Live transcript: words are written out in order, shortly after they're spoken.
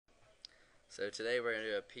So today we're going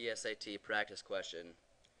to do a PSAT practice question,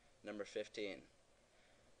 number 15.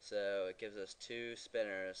 So it gives us two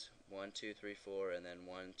spinners, 1, 2, 3, 4, and then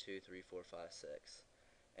 1, 2, 3, 4, 5, 6.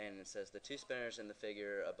 And it says the two spinners in the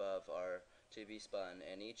figure above are to be spun,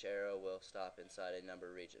 and each arrow will stop inside a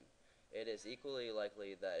number region. It is equally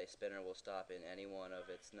likely that a spinner will stop in any one of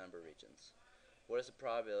its number regions. What is the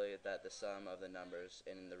probability that the sum of the numbers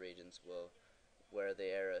in the regions where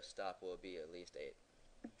the arrows stop will be at least 8?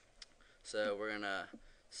 So we're going to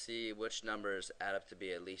see which numbers add up to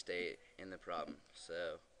be at least 8 in the problem.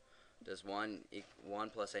 So does 1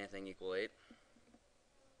 plus anything equal 8?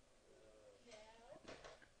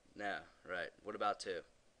 No, right. What about 2?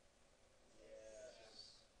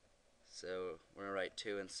 So we're going to write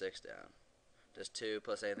 2 and 6 down. Does 2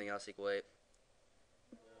 plus anything else equal 8?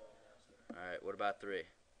 Alright, what about 3?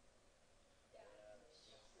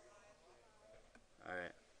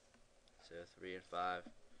 Alright, so 3 and 5.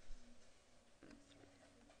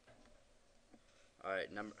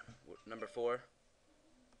 Alright, number 4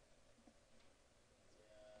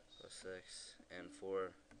 plus 6 and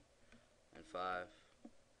 4 and 5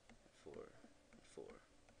 and 4 and 4.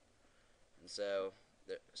 And so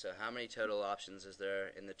how many total options is there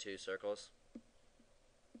in the two circles?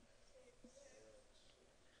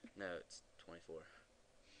 No, it's 24.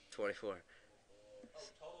 24.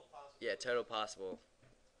 Total possible. Yeah, total possible.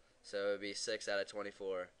 So it would be 6 out of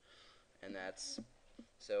 24, and that's,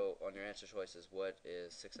 so on your answer choices, what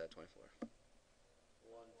is 6 out of 24?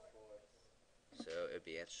 1/4. So it would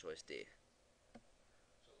be answer choice D. So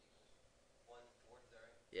equals 1/4, is that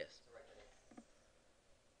right? Yes.